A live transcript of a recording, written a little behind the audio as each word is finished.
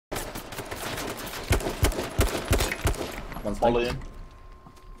One's Volleying.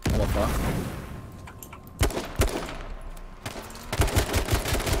 One far.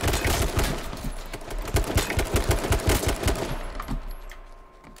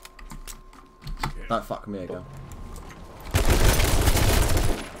 Don't fuck with me again.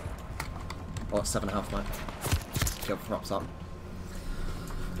 Oh, it's 7 health, mate. Kill props up.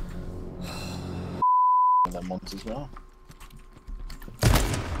 And then once as well.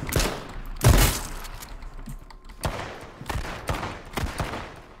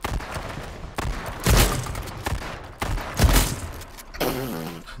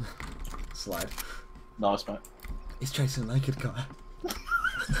 Slide. Nice, mate. He's chasing a naked guy.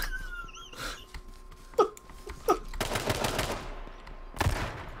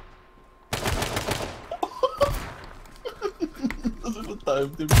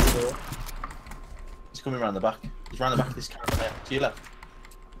 He's coming around the back. He's round the back of this caravan there. To your left.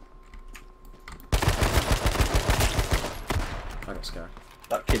 I got scared.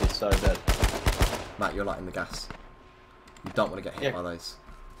 That kid is so dead. Matt, you're lighting the gas. You don't want to get hit by those.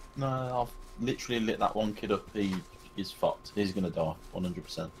 No, I've literally lit that one kid up. He is fucked. He's gonna die,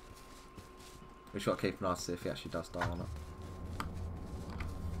 100%. We've got to keep an eye to see if he actually does die or not.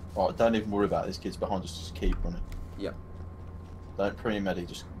 Right, don't even worry about it. This kid's behind us. Just keep running. Yep. Don't pre-medi.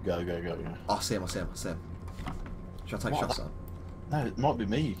 Just go, go, go, go. Oh, I see him. I see him. I see him. Should I take shots at him? No, it might be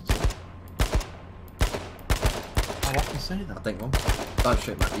me. You can see. Oh, I can see them. I think one. Don't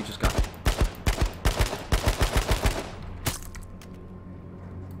shoot, Matt. You just go.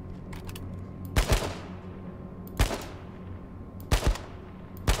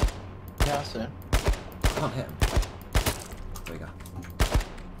 Yeah, I see him. I can't hit him. There you go.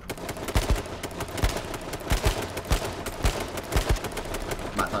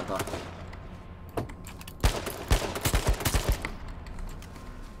 Matt, don't die.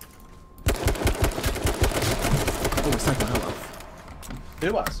 Oh, he's taking my helmet off. Who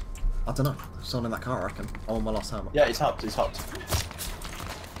was? I don't know. Someone in that car, I reckon. I'm on my last helmet. Yeah, he's hopped. He's hopped.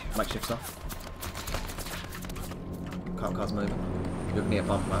 Makeshift stuff. Car's moving. You're near a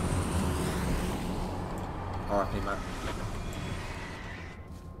bump, Matt. RIP, Matt.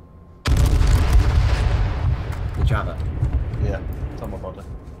 Did you have it? Yeah, it's on my body.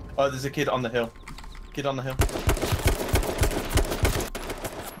 Oh, there's a kid on the hill. Kid on the hill.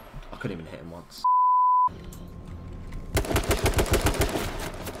 I couldn't even hit him once.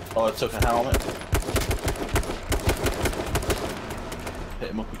 Oh, I took a helmet. Hit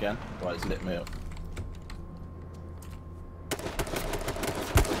him up again. Right, he's lit me up.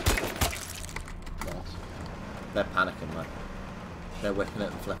 Nice. They're panicking, man. They're whipping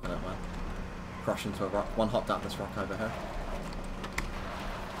it and flipping it, man. Crush into a rock. One hopped out this rock over here.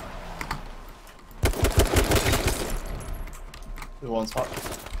 Who wants hot?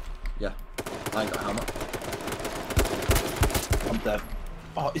 Yeah. I ain't got a helmet. I'm dead.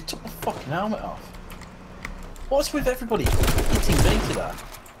 Oh, he took my fucking helmet off. What's with everybody hitting me today?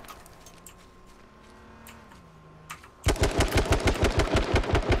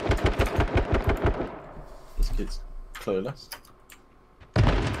 This kid's clueless.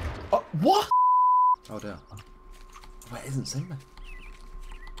 Oh, what? Oh dear. Wait, it isn't seeing me.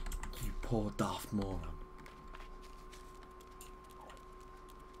 You poor daft moron.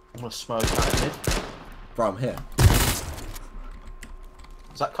 I'm gonna smoke that mid. Bro, I'm here.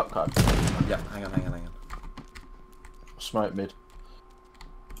 Is that cup card? Yeah, hang on, hang on, hang on. Smoke mid.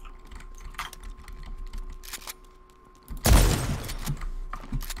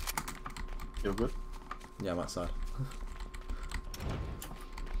 You're good? Yeah, I'm outside.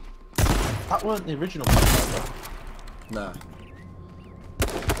 That weren't the original cup card though. No.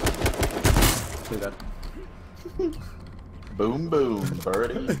 Too dead. Boom boom,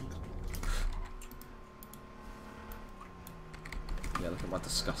 birdie. Yeah, look at my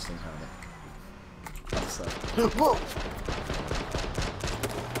disgusting helmet. That's Whoa!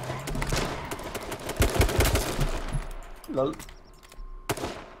 Lol.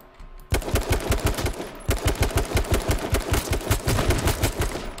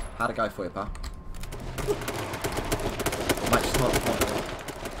 How'd it go for you, pal? Mate, just not.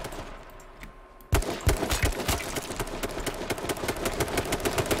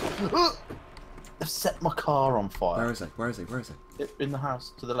 They've set my car on fire. Where is he? Where is he? Where is he? In the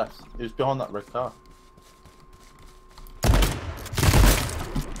house to the left. He was behind that red car.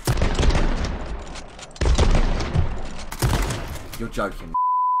 You're joking.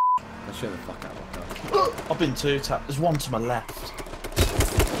 Let's shoot the fuck out of my car. I've been two tapped. There's one to my left.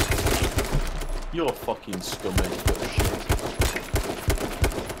 You're a fucking scummy little shit.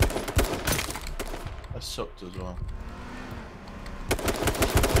 That sucked as well.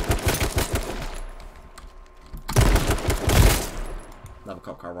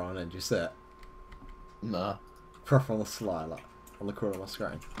 cop car running in. Do you see it? Nah. Proper on the sly, like on the corner of my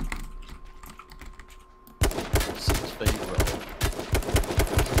screen. 6 feet roll.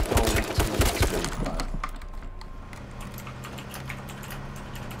 Goal 2-2, man.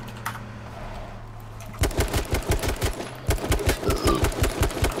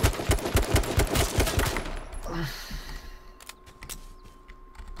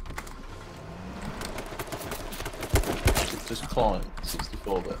 Just climb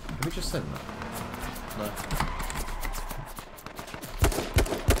 64 bit. Have we just seen that? No.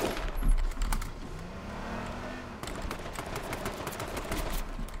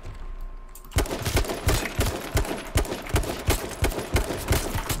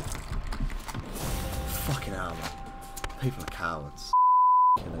 Fucking hell, man. People are cowards.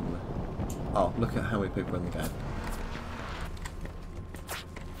 Killing me. Oh, look at how many people are in the game.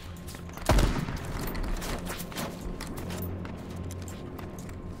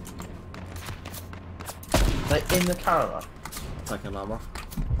 They're in the caravan. Taking alarm off.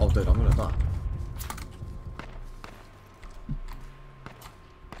 Oh, dude, I'm gonna die.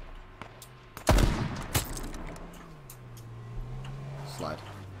 Slide.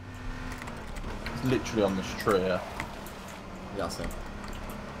 It's literally on this tree, yeah. Yeah, I see.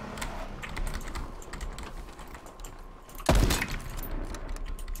 Let's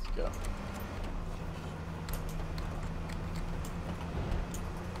go.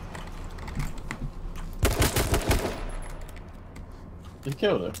 You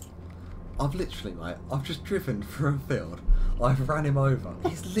killed him? I've literally, mate, I've just driven through a field. I've ran him over.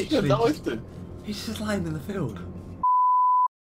 He's literally knifed him. He's just laying in the field.